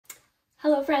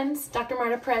Hello friends, Dr.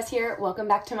 Marta Perez here. Welcome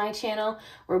back to my channel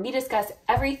where we discuss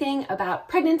everything about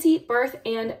pregnancy, birth,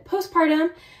 and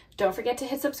postpartum. Don't forget to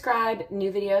hit subscribe,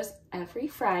 new videos every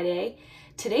Friday.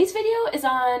 Today's video is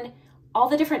on all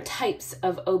the different types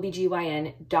of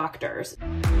OB-GYN doctors.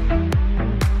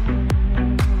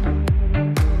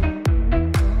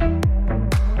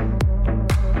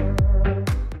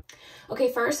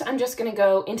 Okay, first, I'm just gonna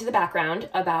go into the background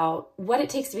about what it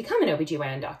takes to become an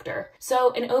OB-GYN doctor.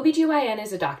 So an OB-GYN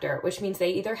is a doctor, which means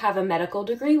they either have a medical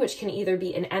degree, which can either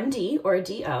be an MD or a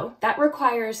DO. That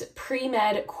requires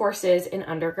pre-med courses in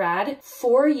undergrad,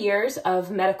 4 years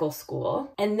of medical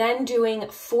school, and then doing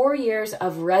 4 years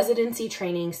of residency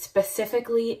training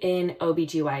specifically in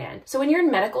OB-GYN. So when you're in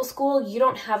medical school, you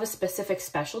don't have a specific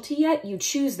specialty yet. You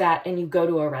choose that and you go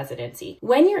to a residency.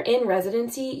 When you're in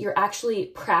residency, you're actually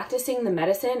practicing the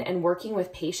medicine and working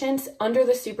with patients under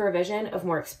the supervision of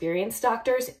more experienced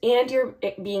doctors, and you're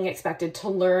being expected to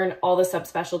learn all the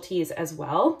subspecialties as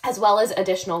well as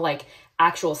additional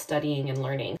actual studying and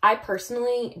learning. I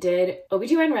personally did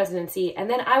OB-GYN residency, and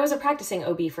then I was a practicing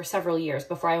OB for several years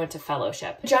before I went to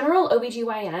fellowship. General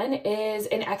OB-GYN is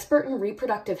an expert in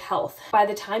reproductive health. By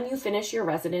the time you finish your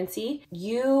residency,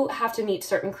 you have to meet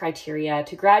certain criteria.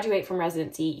 To graduate from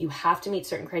residency, you have to meet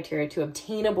certain criteria to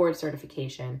obtain a board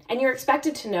certification. And you're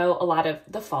expected to know a lot of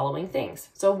the following things.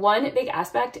 So one big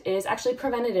aspect is actually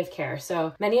preventative care.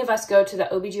 So many of us go to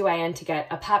the OB-GYN to get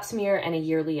a pap smear and a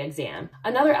yearly exam.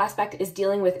 Another aspect is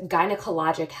dealing with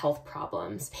gynecologic health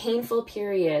problems, painful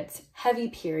periods, heavy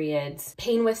periods,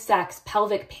 pain with sex,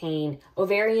 pelvic pain,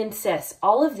 ovarian cysts.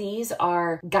 All of these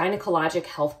are gynecologic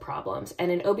health problems.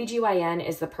 And an OB-GYN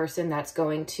is the person that's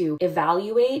going to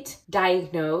evaluate,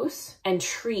 diagnose, and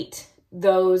treat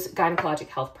those gynecologic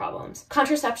health problems.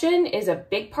 Contraception is a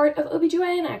big part of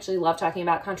OB-GYN. I actually love talking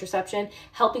about contraception,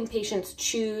 helping patients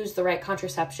choose the right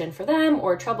contraception for them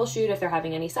or troubleshoot if they're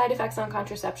having any side effects on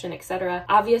contraception, etc.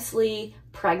 Obviously,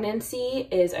 pregnancy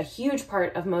is a huge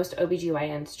part of most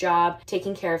OB-GYN's job,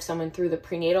 taking care of someone through the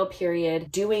prenatal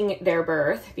period, doing their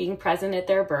birth, being present at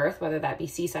their birth, whether that be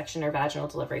C-section or vaginal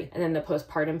delivery, and then the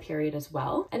postpartum period as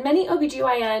well. And many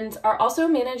OB-GYNs are also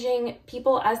managing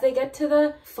people as they get to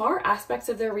the far aspects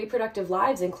of their reproductive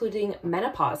lives, including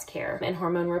menopause care and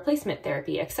hormone replacement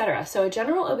therapy, etc. So a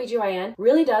general OB-GYN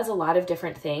really does a lot of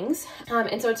different things.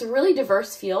 And so it's a really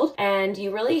diverse field, and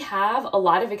you really have a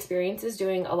lot of experiences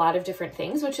doing a lot of different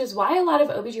things, which is why a lot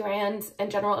of OB-GYNs and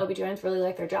general OB-GYNs really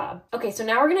like their job. Okay, so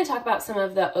now we're going to talk about some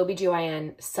of the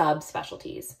OB-GYN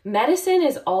subspecialties. Medicine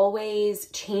is always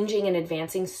changing and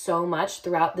advancing so much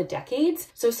throughout the decades.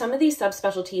 So some of these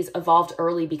subspecialties evolved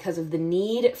early because of the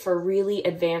need for really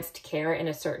advanced care in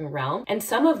a certain realm. And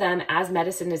some of them, as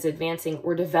medicine is advancing,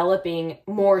 we're developing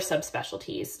more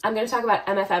subspecialties. I'm going to talk about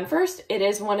MFM first. It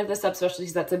is one of the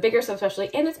subspecialties that's a bigger subspecialty,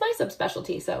 and it's my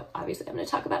subspecialty. So obviously I'm going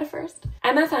to talk about it first.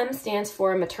 MFM stands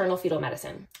for maternal fetal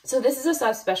medicine. So this is a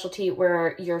subspecialty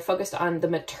where you're focused on the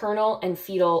maternal and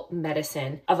fetal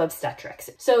medicine of obstetrics.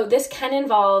 So this can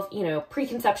involve,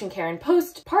 preconception care and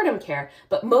postpartum care,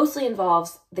 but mostly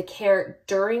involves the care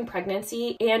during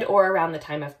pregnancy and or around the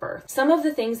time of birth. Some of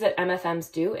the things that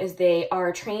MFMs do is they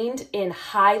are trained in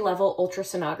high-level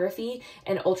ultrasonography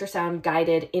and ultrasound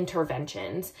guided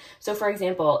interventions. So for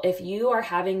example, if you are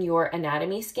having your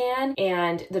anatomy scan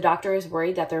and the doctor is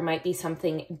worried that there might be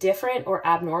something different or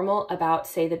abnormal about,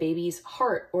 say, the baby's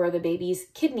heart or the baby's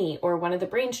kidney or one of the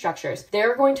brain structures,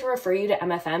 they're going to refer you to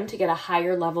MFM to get a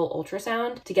higher level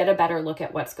ultrasound to get a better look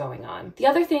at what's going on. The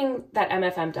other thing that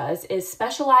MFM does is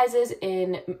specializes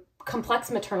in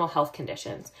complex maternal health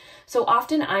conditions. So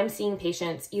often I'm seeing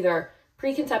patients either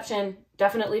pre-conception,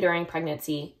 definitely during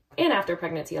pregnancy, and after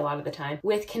pregnancy a lot of the time,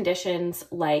 with conditions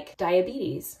like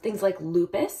diabetes, things like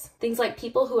lupus, things like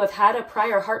people who have had a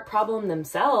prior heart problem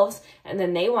themselves and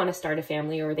then they want to start a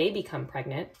family or they become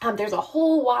pregnant. There's a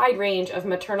whole wide range of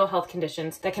maternal health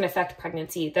conditions that can affect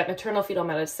pregnancy that maternal fetal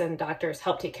medicine doctors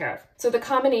help take care of. So the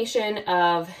combination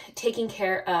of taking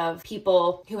care of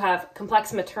people who have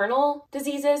complex maternal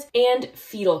diseases and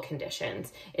fetal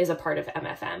conditions is a part of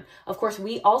MFM. Of course,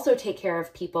 we also take care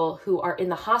of people who are in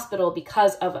the hospital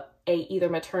because of a either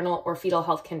maternal or fetal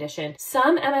health condition.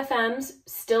 Some MFMs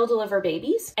still deliver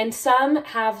babies, and some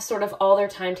have sort of all their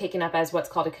time taken up as what's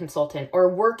called a consultant, or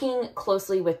working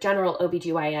closely with general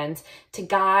OB-GYNs to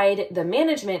guide the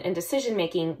management and decision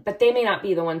making, but they may not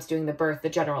be the ones doing the birth, the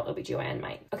general OB-GYN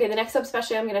might. Okay, the next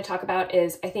subspecialty I'm going to talk about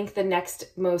is, I think, the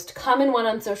next most common one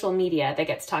on social media that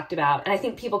gets talked about, and I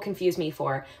think people confuse me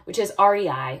for, which is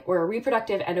REI, or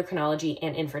reproductive endocrinology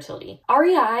and infertility.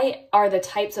 REI are the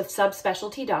types of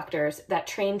subspecialty doctors doctors that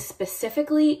train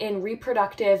specifically in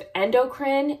reproductive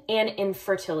endocrine and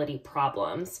infertility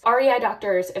problems. REI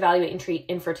doctors evaluate and treat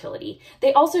infertility.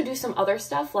 They also do some other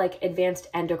stuff like advanced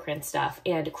endocrine stuff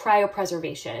and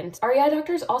cryopreservation. REI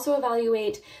doctors also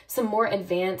evaluate some more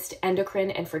advanced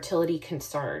endocrine and fertility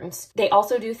concerns. They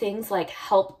also do things like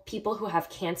help people who have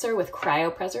cancer with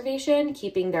cryopreservation,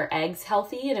 keeping their eggs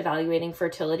healthy and evaluating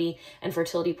fertility and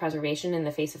fertility preservation in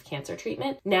the face of cancer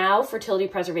treatment. Now, fertility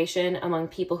preservation among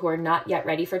people who are not yet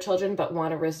ready for children but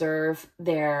want to reserve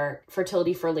their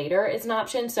fertility for later is an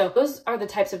option. So those are the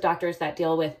types of doctors that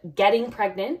deal with getting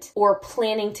pregnant or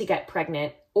planning to get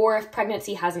pregnant, or if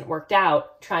pregnancy hasn't worked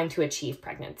out, trying to achieve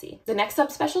pregnancy. The next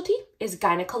subspecialty is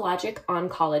gynecologic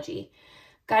oncology.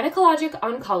 Gynecologic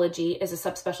oncology is a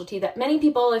subspecialty that many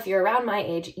people, if you're around my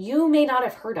age, you may not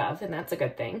have heard of, and that's a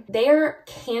good thing. They are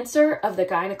cancer of the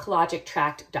gynecologic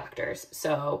tract doctors.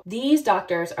 So these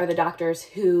doctors are the doctors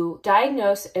who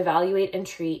diagnose, evaluate, and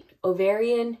treat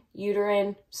ovarian,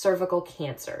 uterine, cervical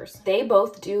cancers. They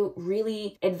both do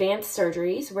really advanced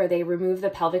surgeries where they remove the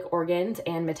pelvic organs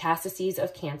and metastases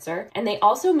of cancer, and they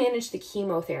also manage the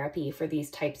chemotherapy for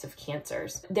these types of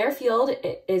cancers. Their field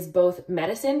is both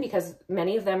medicine, because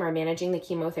many of them are managing the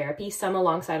chemotherapy, some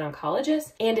alongside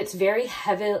oncologists, and it's very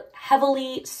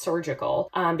heavily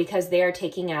surgical because they are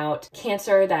taking out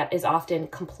cancer that is often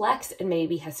complex and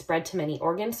maybe has spread to many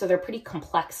organs, so they're pretty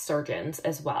complex surgeons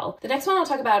as well. The next one I'll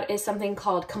talk about is something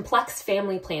called complex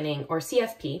family planning, or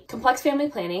CFP. Complex family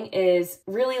planning is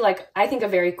really, like, I think, a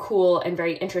very cool and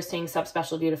very interesting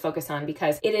subspecialty to focus on,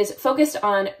 because it is focused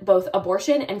on both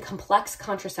abortion and complex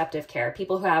contraceptive care.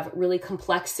 People who have really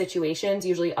complex situations,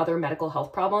 usually other medical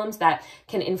health problems that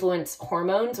can influence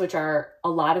hormones, which are a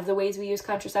lot of the ways we use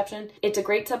contraception. It's a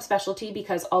great subspecialty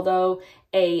because although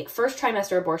a first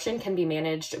trimester abortion can be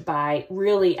managed by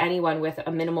really anyone with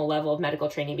a minimal level of medical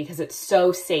training because it's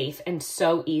so safe and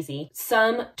so easy,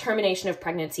 some termination of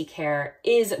pregnancy care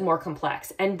is more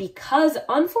complex. And because,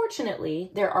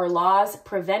 unfortunately, there are laws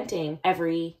preventing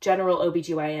every general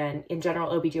OBGYN and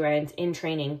general OBGYNs in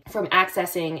training from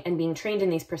accessing and being trained in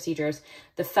these procedures,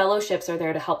 the fellowships are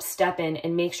there to help step in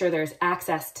and make sure there's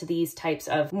access to these types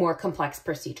of more complex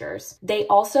procedures. They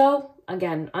also,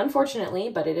 again, unfortunately,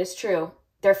 but it is true,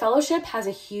 their fellowship has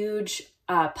a huge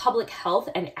public health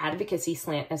and advocacy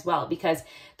slant as well, because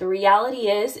the reality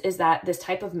is that this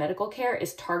type of medical care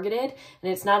is targeted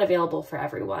and it's not available for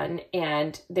everyone.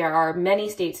 And there are many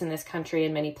states in this country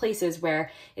and many places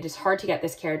where it is hard to get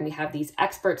this care. And we have these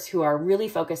experts who are really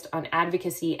focused on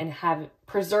advocacy and have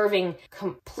preserving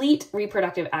complete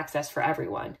reproductive access for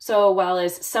everyone. So while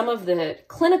as some of the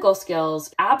clinical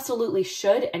skills absolutely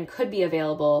should and could be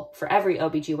available for every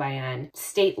OBGYN,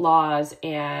 state laws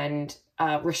and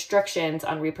restrictions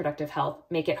on reproductive health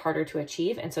make it harder to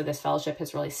achieve. And so this fellowship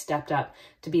has really stepped up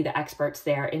to be the experts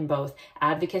there in both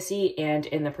advocacy and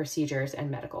in the procedures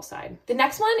and medical side. The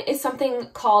next one is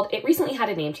something called, it recently had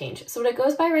a name change. So what it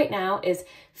goes by right now is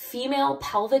Female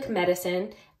Pelvic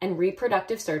Medicine and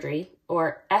Reproductive Surgery,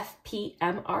 or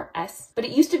FPMRS, but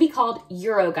it used to be called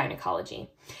urogynecology.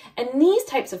 And these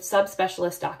types of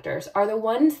subspecialist doctors are the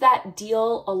ones that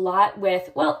deal a lot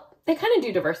with, well, they kind of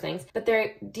do diverse things, but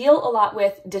they deal a lot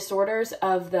with disorders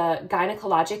of the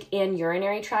gynecologic and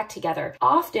urinary tract together.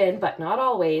 Often, but not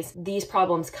always, these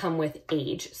problems come with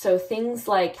age. So things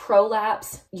like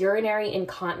prolapse, urinary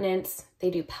incontinence, they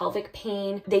do pelvic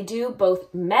pain. They do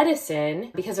both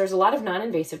medicine, because there's a lot of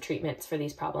non-invasive treatments for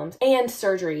these problems, and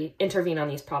surgery intervene on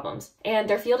these problems. And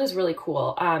their field is really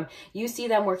cool. You see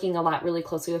them working a lot really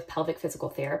closely with pelvic physical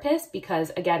therapists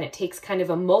because, again, it takes kind of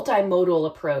a multimodal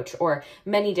approach or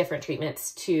many different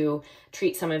treatments to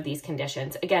treat some of these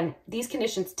conditions. Again, these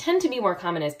conditions tend to be more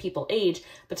common as people age,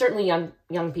 but certainly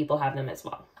young people have them as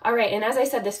well. All right, and as I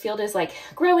said, this field is like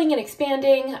growing and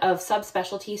expanding of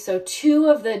subspecialties. So two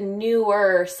of the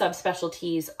newer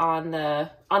subspecialties on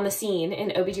the scene in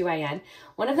OBGYN,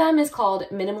 one of them is called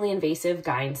minimally invasive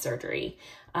gyn surgery.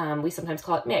 We sometimes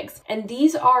call it MIGS. And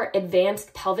these are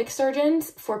advanced pelvic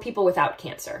surgeons for people without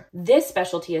cancer. This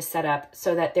specialty is set up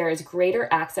so that there is greater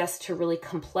access to really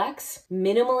complex,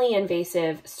 minimally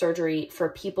invasive surgery for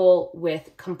people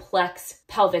with complex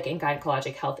pelvic and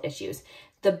gynecologic health issues.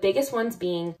 The biggest ones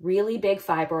being really big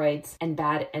fibroids and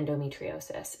bad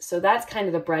endometriosis. So that's kind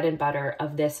of the bread and butter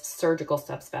of this surgical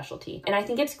subspecialty. And I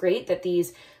think it's great that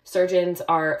these surgeons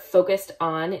are focused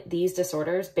on these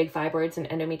disorders, big fibroids and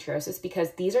endometriosis,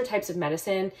 because these are types of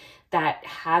medicine that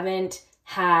haven't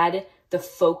had the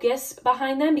focus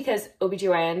behind them, because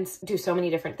OBGYNs do so many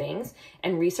different things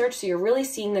and research. So you're really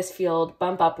seeing this field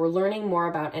bump up. We're learning more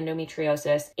about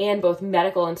endometriosis and both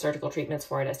medical and surgical treatments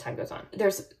for it as time goes on.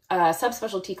 There's a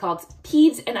subspecialty called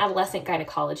Peds and Adolescent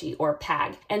Gynecology, or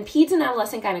PAG. And Peds and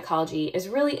Adolescent Gynecology is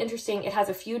really interesting. It has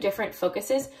a few different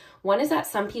focuses. One is that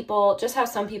some people, just how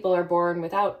some people are born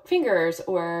without fingers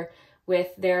or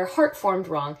with their heart formed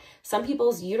wrong, some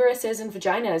people's uteruses and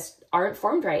vaginas aren't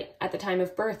formed right at the time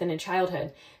of birth and in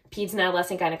childhood. Peds and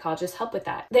adolescent gynecologists help with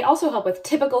that. They also help with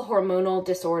typical hormonal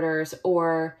disorders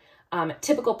or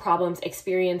typical problems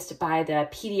experienced by the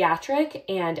pediatric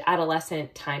and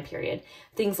adolescent time period.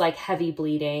 Things like heavy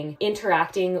bleeding,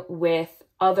 interacting with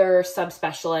other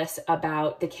subspecialists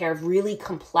about the care of really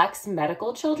complex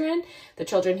medical children, the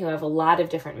children who have a lot of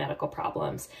different medical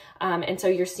problems. And so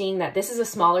you're seeing that this is a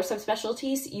smaller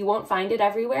subspecialty. So you won't find it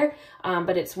everywhere,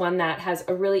 but it's one that has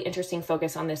a really interesting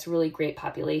focus on this really great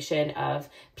population of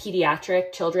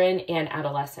pediatric children and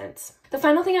adolescents. The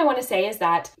final thing I want to say is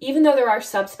that even though there are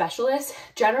subspecialists,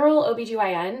 general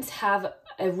OBGYNs have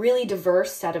a really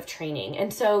diverse set of training.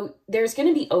 And so there's going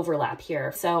to be overlap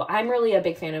here. So I'm really a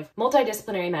big fan of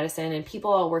multidisciplinary medicine and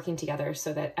people all working together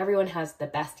so that everyone has the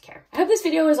best care. I hope this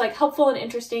video was helpful and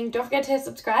interesting. Don't forget to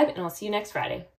subscribe, and I'll see you next Friday.